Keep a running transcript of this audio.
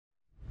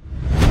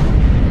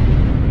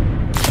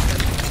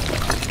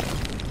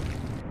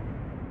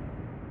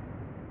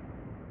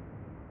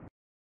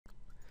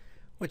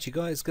Right, you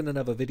guys, got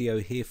another video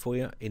here for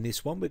you. In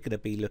this one we're going to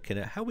be looking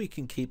at how we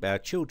can keep our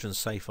children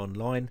safe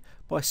online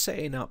by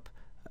setting up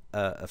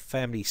a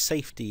family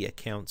safety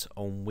account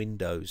on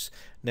Windows.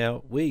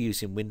 Now we're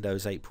using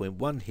Windows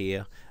 8.1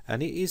 here,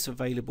 and it is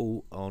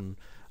available on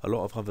a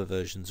lot of other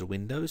versions of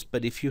Windows,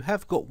 but if you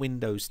have got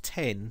Windows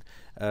 10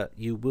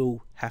 you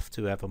will have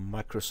to have a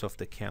Microsoft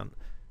account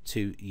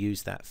to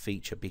use that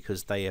feature,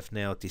 because they have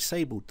now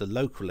disabled the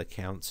local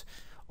account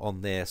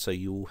on there, so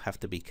you will have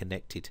to be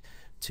connected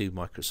to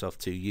Microsoft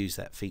to use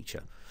that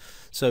feature.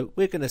 So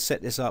we're going to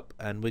set this up,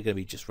 and we're going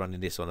to be just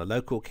running this on a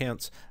local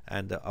account,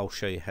 and I'll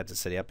show you how to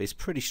set it up. It's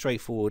pretty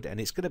straightforward,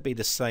 and it's going to be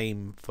the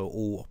same for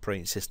all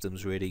operating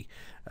systems really.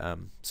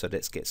 So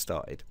let's get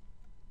started.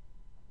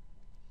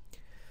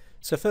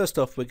 So first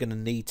off, we're going to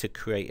need to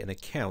create an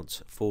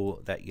account for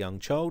that young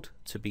child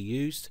to be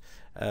used.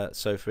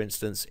 So for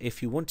instance,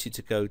 if you wanted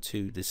to go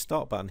to the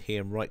start button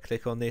here and right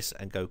click on this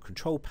and go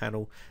control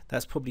panel,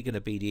 that's probably going to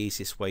be the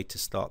easiest way to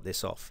start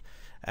this off.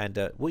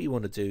 And what you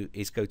want to do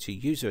is go to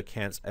user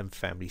accounts and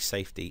family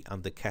safety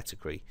under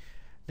category.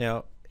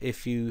 Now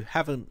if you're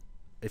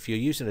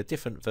using a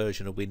different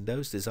version of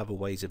Windows, there's other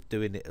ways of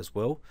doing it as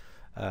well.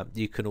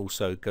 You can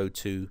also go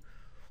to,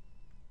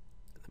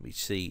 let me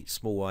see,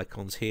 small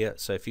icons here.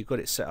 So if you've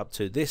got it set up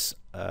to this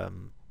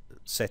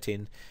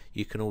setting,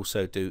 you can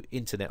also do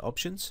internet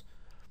options,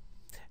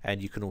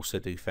 and you can also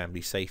do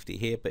family safety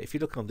here. But if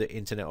you look on the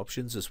internet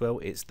options as well,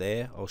 it's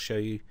there. I'll show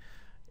you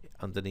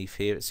underneath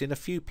here. It's in a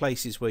few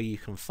places where you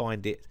can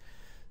find it.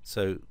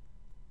 So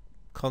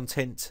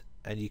content,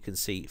 and you can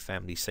see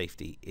family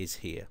safety is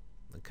here.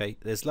 Okay,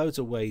 there's loads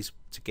of ways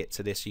to get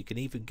to this. You can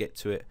even get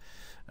to it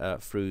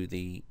through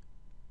the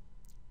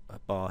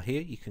bar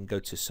here. You can go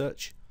to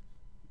search,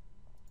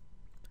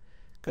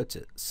 go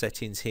to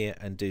settings here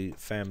and do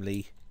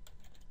family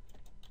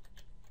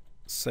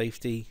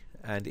safety,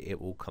 and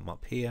it will come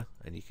up here,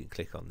 and you can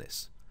click on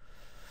this.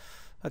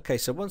 Okay,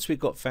 so once we've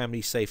got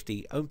family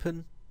safety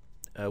open,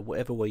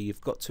 whatever way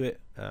you've got to it,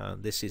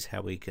 this is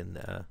how we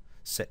can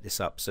set this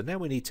up. So now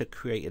we need to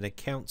create an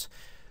account.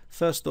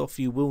 First off,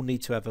 you will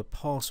need to have a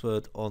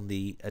password on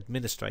the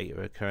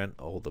administrator account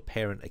or the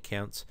parent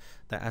account.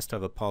 That has to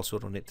have a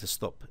password on it to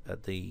stop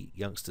the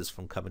youngsters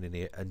from coming in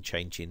here and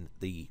changing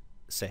the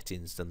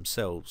settings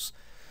themselves.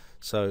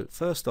 So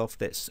first off,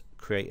 let's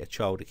create a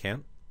child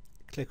account.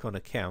 Click on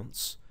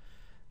accounts,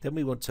 then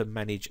we want to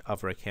manage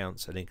other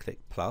accounts, and then click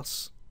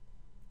plus.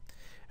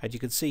 And you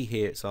can see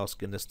here it's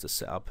asking us to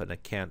set up an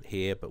account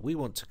here, but we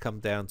want to come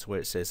down to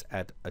where it says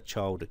add a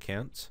child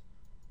account.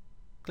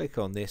 Click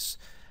on this,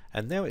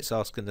 and now it's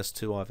asking us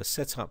to either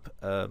set up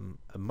a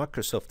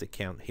Microsoft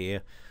account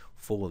here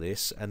for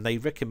this, and they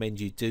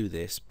recommend you do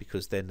this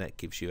because then that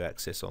gives you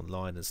access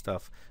online and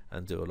stuff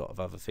and do a lot of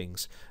other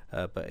things.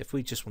 But if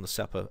we just want to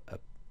set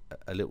up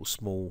a little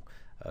small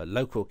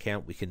local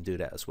account, we can do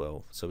that as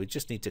well. So we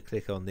just need to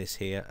click on this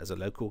here as a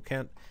local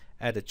account,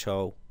 add a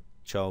child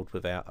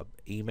without an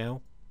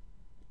email.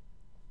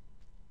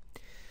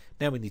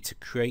 Now we need to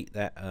create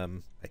that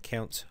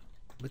account.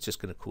 We're just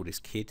going to call this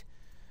kid,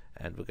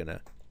 and we're going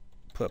to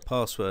put a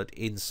password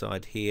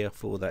inside here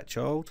for that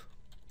child,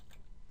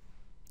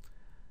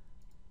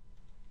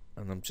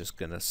 and I'm just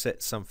going to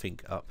set something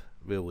up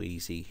real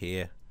easy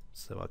here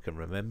so I can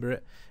remember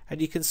it.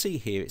 And you can see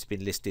here it's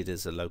been listed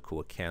as a local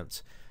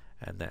account,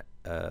 and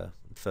that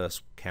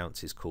first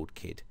account is called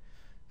kid.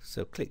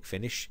 So click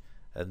finish,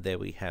 and there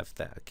we have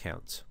that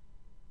account.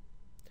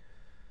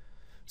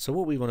 So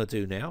what we want to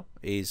do now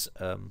is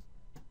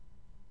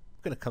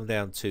we're going to come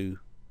down to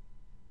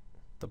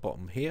the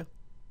bottom here,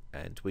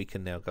 and we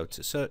can now go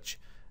to search,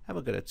 and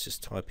we're going to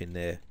just type in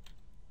there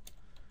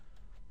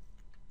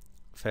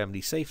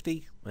family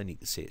safety, and you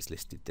can see it's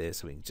listed there,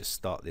 so we can just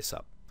start this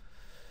up.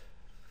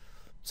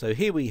 So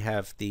here we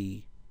have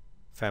the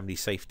family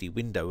safety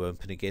window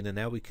open again, and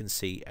now we can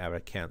see our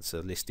accounts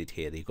are listed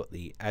here. You've got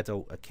the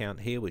adult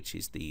account here, which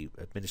is the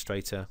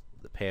administrator,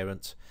 the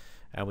parent,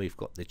 and we've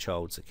got the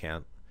child's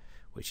account,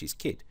 which is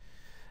kid.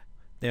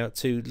 Now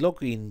to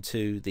log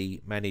into the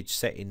manage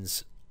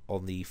settings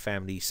on the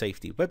family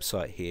safety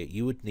website here,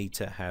 you would need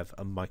to have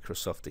a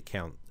Microsoft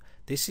account.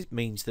 This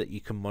means that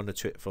you can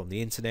monitor it from the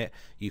internet.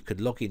 You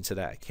could log into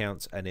that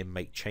account and then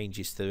make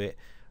changes to it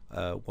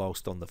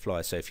whilst on the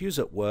fly. So if you was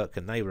at work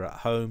and they were at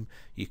home,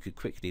 you could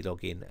quickly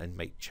log in and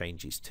make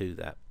changes to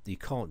that. You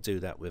can't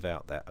do that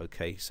without that.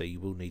 Okay, so you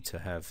will need to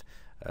have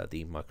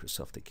the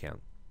Microsoft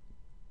account.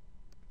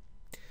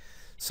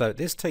 So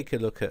let's take a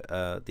look at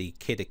the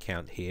kid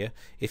account here.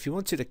 If you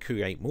wanted to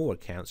create more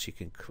accounts, you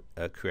can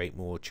create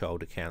more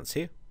child accounts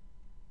here,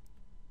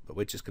 but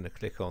we're just going to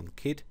click on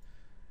kid,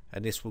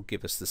 and this will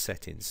give us the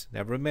settings.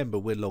 Now remember,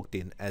 we're logged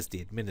in as the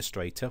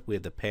administrator, we're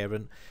the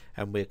parent,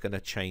 and we're going to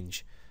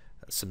change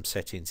some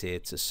settings here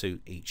to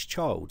suit each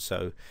child.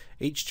 So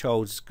each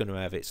child is going to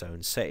have its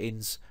own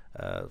settings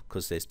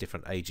because there's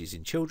different ages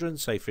in children.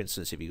 Say for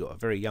instance, if you've got a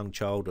very young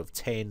child of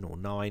 10 or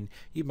 9,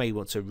 you may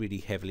want to really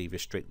heavily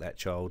restrict that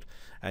child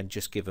and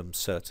just give them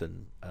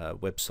certain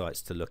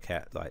websites to look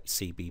at, like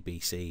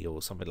CBBC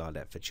or something like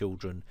that for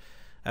children,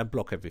 and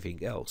block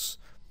everything else.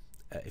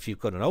 If you've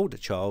got an older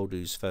child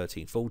who's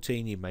 13,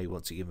 14, you may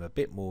want to give them a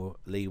bit more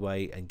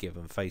leeway and give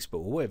them Facebook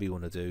or whatever you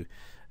want to do.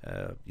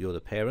 You're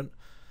the parent,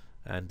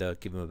 and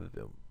give them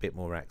a bit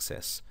more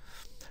access.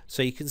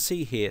 So you can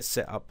see here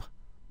set up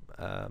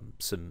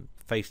some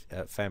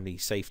family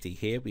safety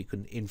here. We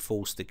can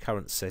enforce the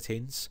current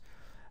settings,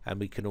 and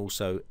we can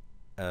also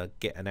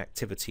get an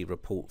activity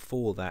report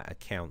for that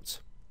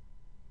account.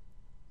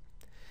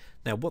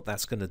 Now what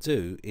that's going to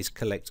do is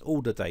collect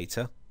all the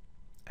data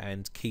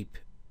and keep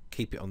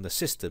it on the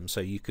system,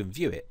 so you can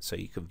view it. So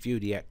you can view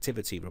the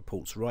activity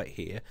reports right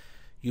here.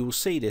 You will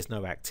see there's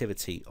no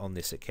activity on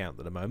this account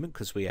at the moment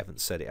because we haven't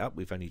set it up,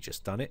 we've only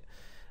just done it.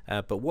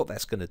 But what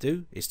that's going to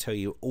do is tell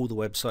you all the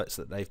websites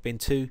that they've been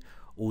to,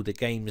 all the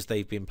games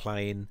they've been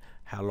playing,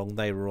 how long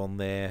they were on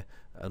there,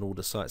 and all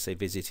the sites they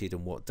visited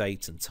and what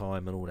date and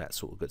time and all that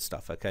sort of good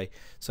stuff. Okay,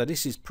 so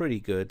this is pretty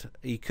good.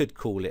 You could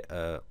call it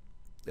a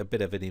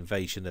bit of an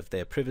invasion of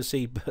their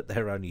privacy, but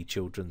they're only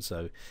children,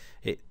 so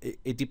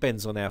it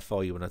depends on how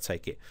far you want to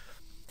take it.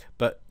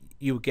 But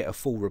you will get a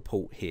full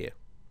report here.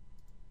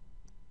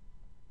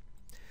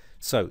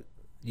 So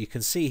you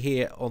can see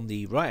here on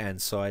the right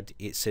hand side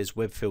it says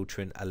web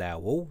filtering allow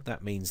all.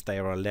 That means they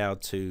are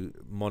allowed to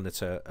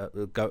monitor,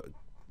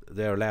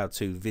 they're allowed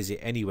to visit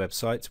any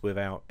websites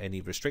without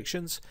any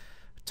restrictions.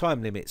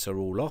 Time limits are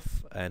all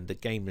off, and the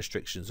game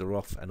restrictions are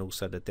off, and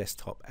also the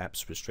desktop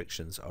apps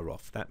restrictions are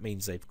off. That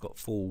means they've got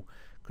full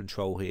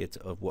control here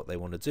of what they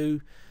want to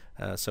do,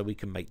 so we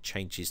can make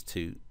changes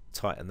to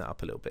tighten that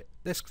up a little bit.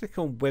 Let's click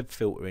on web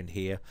filtering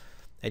here,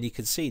 and you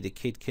can see the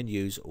kid can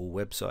use all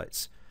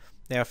websites.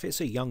 Now if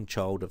it's a young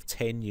child of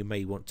 10, you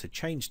may want to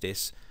change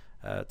this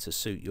to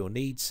suit your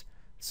needs.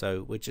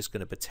 So we're just going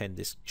to pretend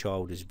this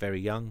child is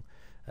very young.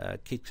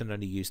 Kid can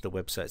only use the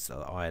websites that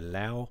I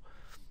allow.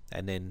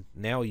 And then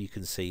now you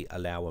can see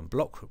allow and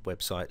block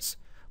websites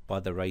by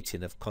the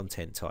rating of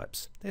content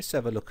types. Let's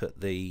have a look at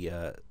the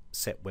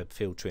set web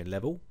filtering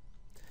level.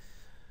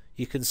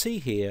 You can see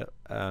here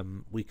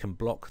we can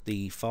block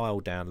the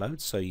file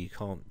download, so you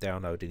can't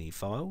download any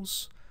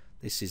files.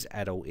 This is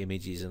adult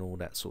images and all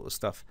that sort of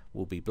stuff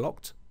will be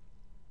blocked.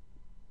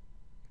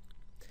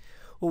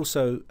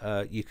 Also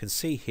you can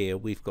see here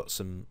we've got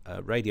some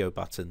radio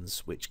buttons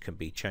which can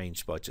be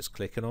changed by just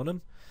clicking on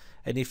them,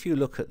 and if you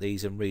look at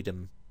these and read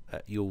them,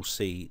 you'll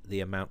see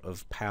the amount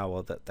of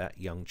power that that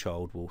young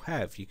child will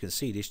have. You can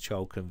see this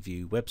child can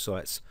view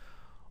websites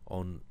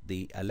on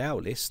the allow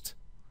list,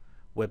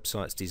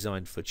 websites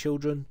designed for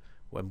children,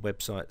 when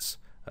websites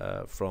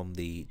from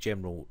the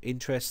general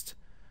interest,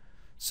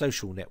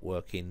 social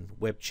networking,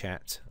 web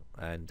chat,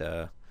 and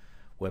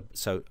web.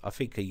 So I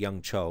think a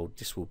young child,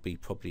 this will be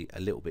probably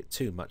a little bit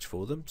too much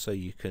for them, so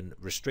you can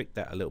restrict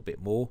that a little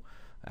bit more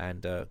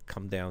and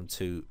come down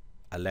to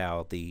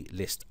allow the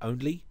list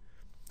only.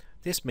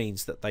 This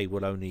means that they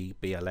will only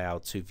be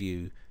allowed to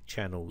view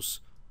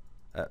channels,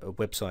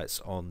 websites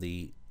on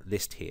the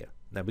list here.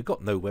 Now we've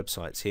got no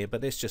websites here,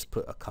 but let's just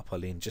put a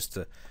couple in just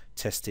to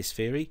test this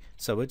theory.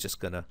 So we're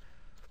just gonna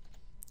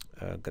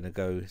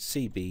go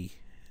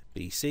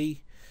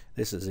CBBC.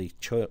 This is a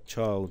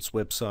child's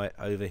website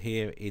over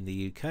here in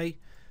the UK,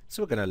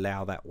 so we're going to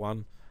allow that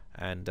one,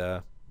 and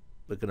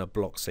we're going to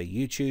block, say,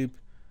 YouTube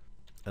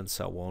and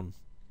so on.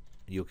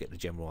 You'll get the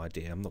general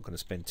idea. I'm not going to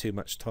spend too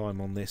much time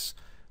on this,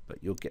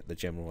 but you'll get the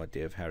general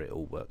idea of how it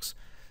all works.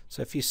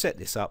 So if you set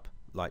this up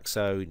like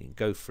so, and you can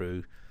go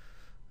through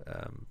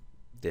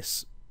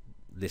this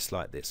list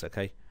like this.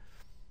 Okay,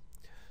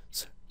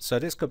 so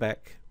let's go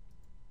back,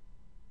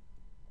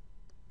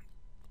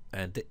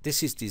 and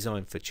this is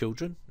designed for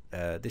children.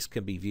 This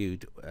can be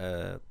viewed,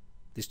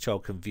 this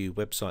child can view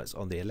websites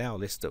on the allow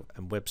list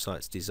and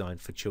websites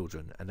designed for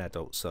children, and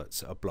adult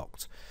sites are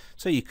blocked.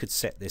 So you could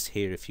set this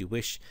here if you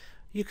wish.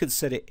 You can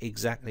set it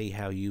exactly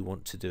how you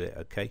want to do it.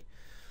 Okay,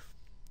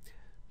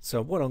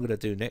 so what I'm going to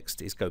do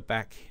next is go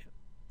back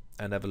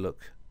and have a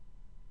look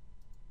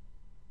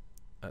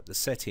at the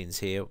settings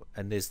here,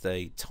 and there's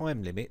the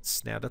time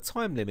limits. Now the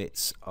time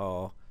limits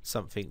are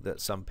something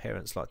that some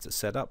parents like to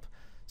set up,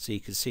 so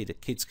you can see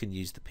that kids can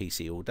use the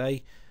PC all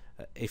day.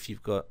 If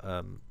you've got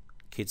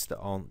kids that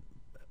aren't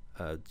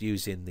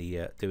using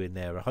the doing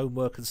their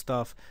homework and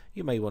stuff,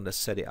 you may want to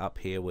set it up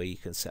here where you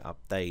can set up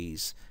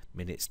days,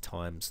 minutes,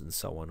 times and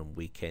so on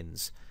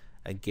weekends,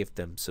 and give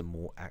them some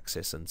more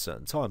access on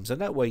certain times,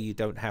 and that way you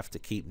don't have to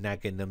keep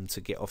nagging them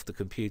to get off the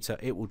computer.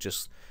 It will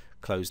just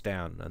close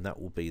down, and that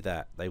will be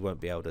that. They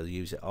won't be able to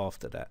use it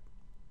after that.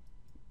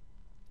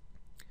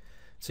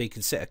 So you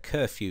can set a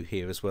curfew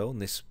here as well,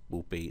 and this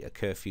will be a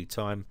curfew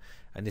time,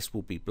 and this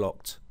will be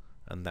blocked,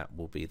 and that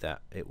will be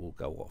that. It will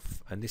go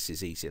off, and this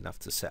is easy enough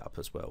to set up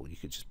as well. You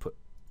could just put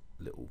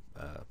little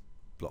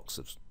blocks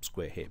of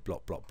square here,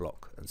 block, block,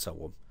 block, and so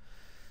on.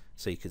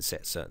 So you can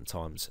set certain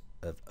times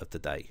of the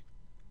day.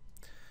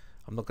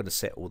 I'm not going to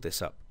set all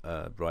this up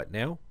right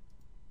now,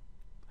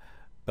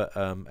 but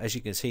as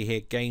you can see here,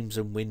 games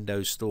and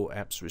Windows Store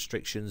apps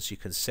restrictions, you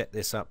can set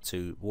this up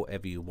to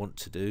whatever you want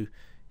to do.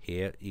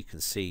 Here you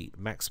can see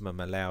maximum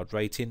allowed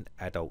rating,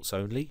 adults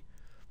only.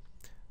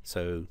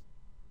 So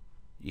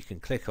you can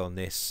click on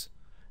this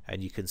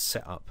and you can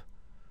set up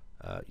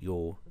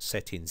your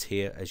settings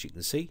here, as you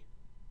can see.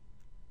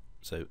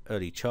 So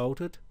early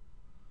childhood,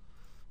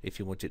 if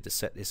you wanted to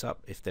set this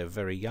up if they're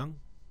very young.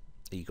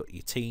 You got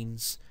your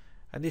teens,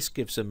 and this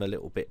gives them a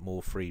little bit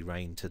more free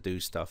reign to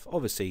do stuff.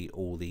 Obviously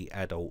all the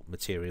adult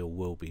material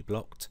will be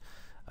blocked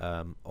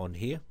on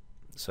here,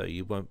 so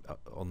you won't,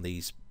 on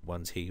these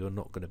ones here, you're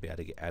not going to be able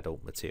to get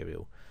adult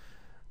material.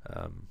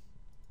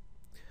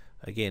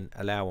 Again,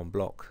 allow and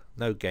block,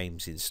 no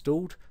games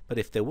installed, but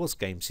if there was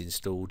games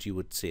installed you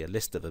would see a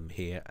list of them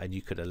here, and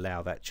you could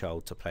allow that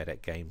child to play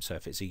that game. So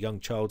if it's a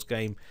young child's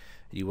game,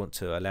 you want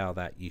to allow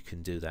that, you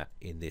can do that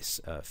in this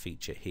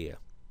feature here.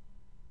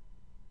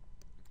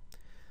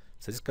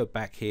 So let's go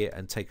back here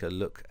and take a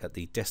look at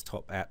the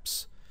desktop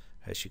apps,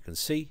 as you can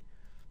see,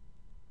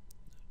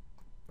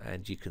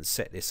 and you can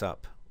set this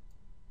up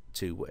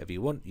to whatever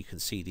you want. You can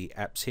see the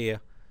apps here,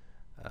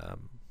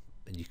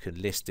 and you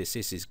can list this.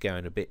 This is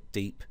going a bit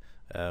deep,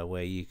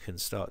 where you can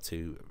start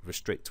to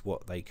restrict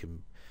what they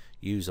can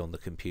use on the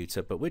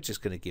computer, but we're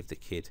just going to give the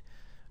kid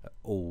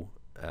all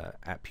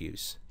app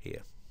use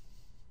here.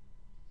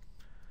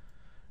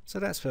 So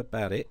that's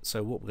about it.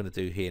 So what we're going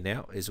to do here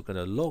now is we're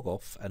going to log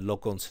off and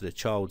log on to the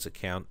child's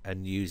account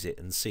and use it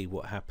and see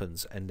what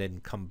happens, and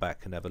then come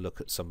back and have a look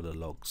at some of the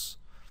logs.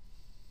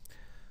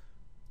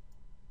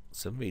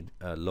 So let me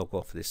log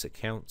off this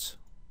account,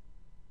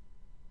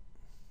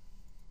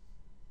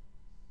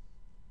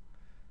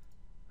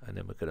 and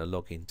then we're going to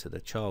log into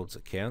the child's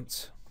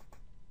account.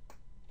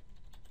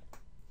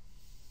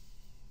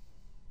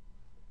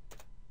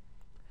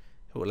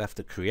 We'll have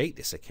to create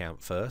this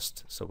account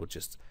first, so we'll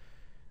just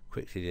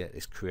quickly let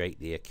this create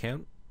the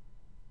account.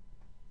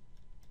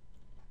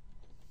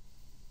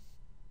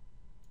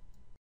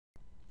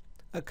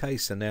 Okay,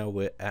 so now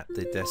we're at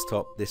the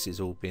desktop. This has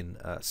all been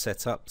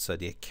set up, so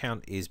the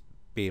account is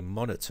being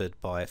monitored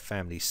by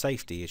Family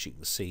Safety, as you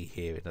can see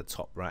here in the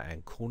top right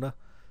hand corner.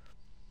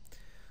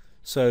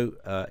 So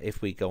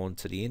if we go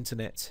onto the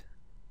internet,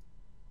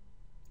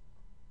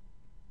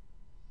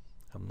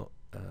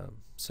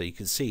 so you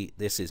can see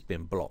this has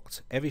been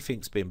blocked.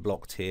 Everything's been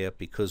blocked here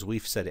because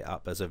we've set it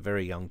up as a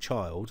very young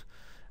child,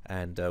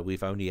 and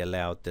we've only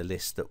allowed the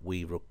list that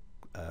we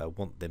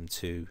want them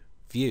to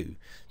view.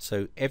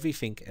 So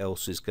everything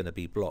else is going to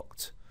be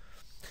blocked.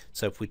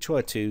 So if we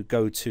try to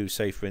go to,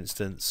 say for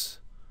instance,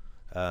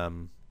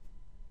 if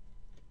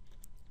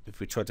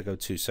we try to go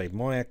to, say,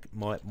 my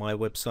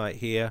website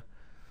here,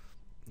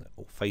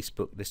 or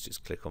Facebook, let's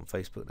just click on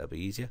Facebook, that'll be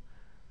easier.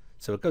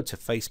 So we'll go to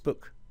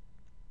Facebook,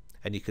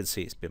 and you can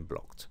see it's been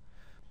blocked.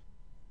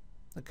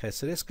 Okay,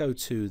 so let's go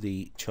to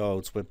the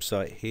child's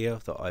website here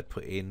that I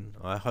put in.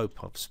 I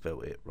hope I've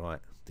spelled it right,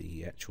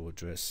 the actual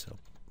address,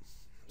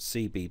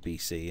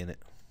 CBBC in it,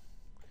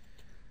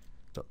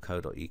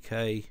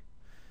 .co.uk.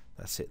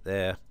 That's it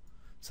there.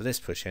 So let's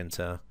push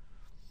enter,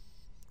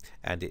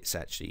 and it's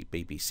actually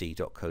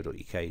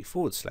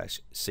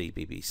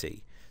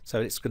bbc.co.uk/cbbc.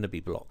 So it's going to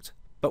be blocked.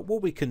 But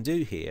what we can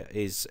do here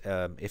is,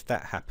 if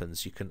that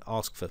happens, you can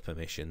ask for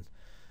permission,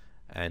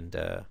 and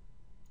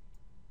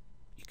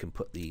you can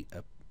put the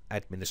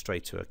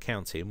administrator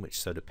account in, which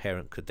so the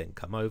parent could then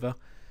come over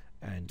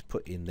and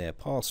put in their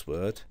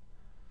password.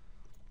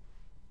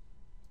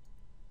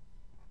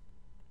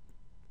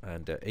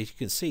 And as you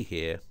can see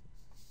here,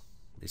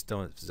 it's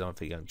designed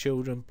for young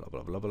children, blah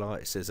blah blah blah.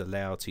 It says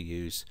allow to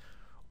use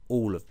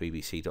all of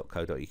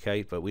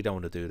bbc.co.uk, but we don't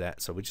want to do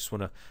that, so we just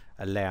want to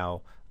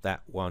allow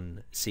that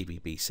one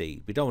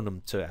CBBC. We don't want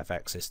them to have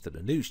access to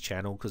the news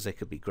channel because there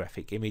could be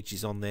graphic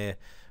images on there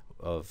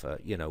of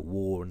you know,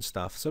 war and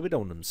stuff, so we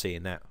don't want them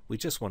seeing that. We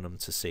just want them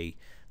to see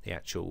the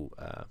actual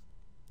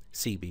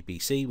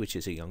CBBC, which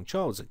is a young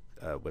child's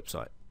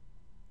website.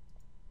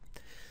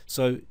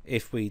 So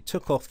if we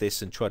took off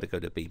this and try to go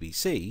to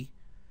BBC,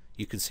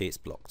 you can see it's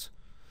blocked.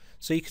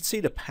 So you can see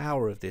the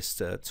power of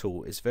this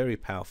tool is very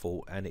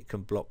powerful, and it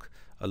can block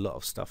a lot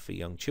of stuff for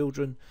young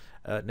children.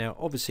 Now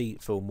obviously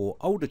for more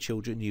older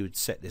children you would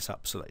set this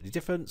up slightly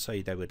different,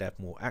 so they would have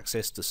more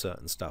access to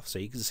certain stuff. So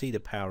you can see the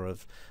power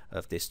of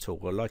this tool.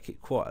 I like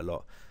it quite a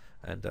lot,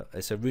 and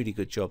it's a really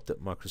good job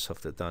that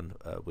Microsoft have done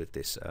with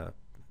this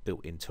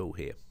built-in tool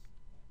here.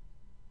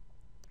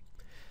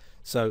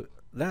 So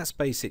that's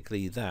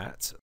basically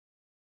that.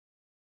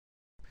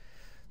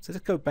 So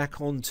let's go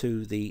back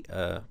onto the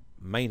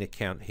main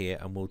account here,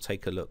 and we'll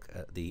take a look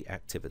at the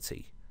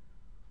activity.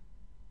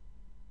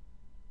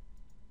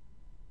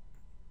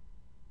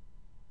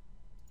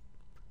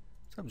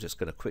 So I'm just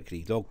going to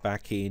quickly log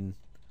back in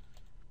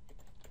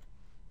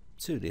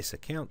to this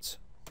account,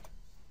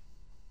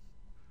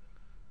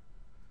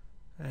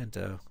 and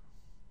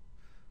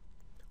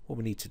what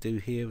we need to do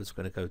here is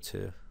we're going to go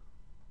to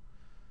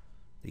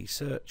the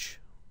search,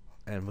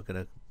 and we're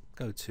going to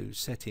go to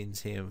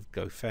settings here and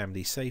go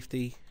Family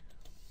Safety.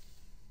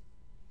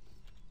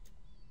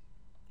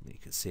 You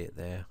can see it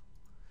there,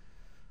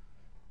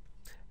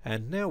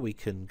 and now we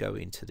can go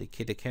into the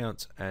kid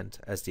account, and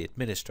as the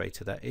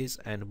administrator that is,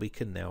 and we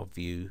can now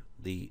view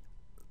the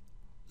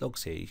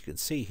logs here. You can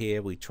see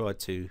here we tried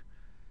to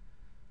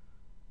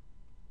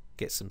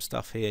get some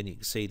stuff here, and you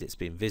can see that's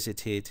been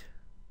visited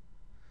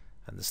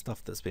and the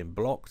stuff that's been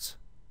blocked,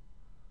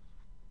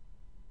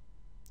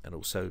 and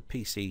also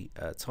PC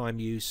time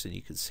use, and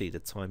you can see the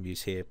time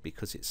use here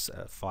because it's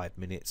 5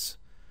 minutes.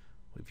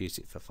 We've used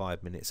it for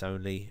 5 minutes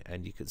only,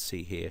 and you can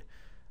see here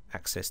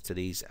access to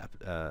these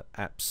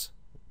apps,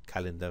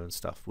 calendar and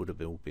stuff would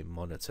have all been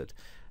monitored.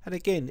 And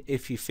again,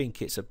 if you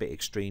think it's a bit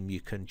extreme,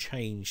 you can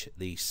change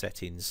these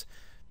settings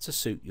to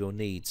suit your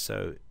needs.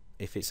 So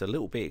if it's a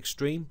little bit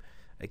extreme,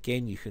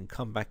 again, you can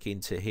come back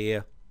into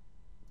here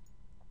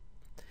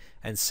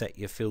and set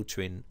your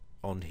filtering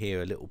on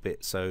here a little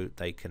bit so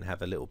they can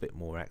have a little bit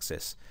more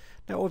access.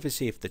 Now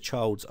obviously if the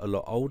child's a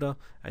lot older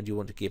and you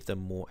want to give them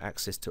more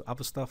access to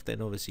other stuff,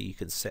 then obviously you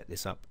can set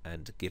this up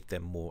and give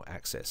them more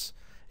access.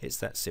 It's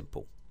that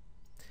simple.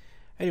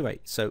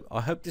 Anyway, so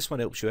I hope this one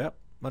helps you out.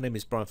 My name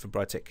is Brian from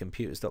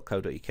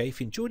briteccomputers.co.uk.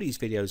 If you enjoy these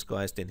videos,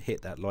 guys, then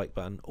hit that like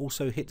button.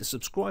 Also hit the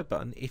subscribe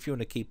button if you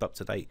want to keep up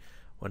to date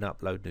when I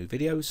upload new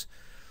videos.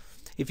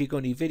 If you've got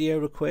any video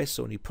requests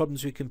or any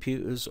problems with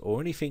computers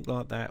or anything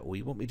like that, or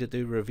you want me to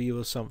do a review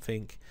or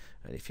something,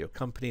 and if you're a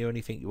company or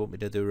anything you want me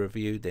to do a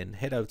review, then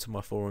head over to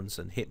my forums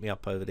and hit me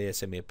up over there,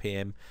 send me a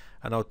PM,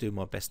 and I'll do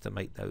my best to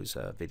make those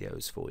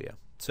videos for you.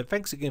 So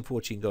thanks again for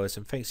watching, guys,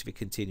 and thanks for your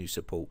continued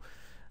support.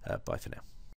 Bye for now.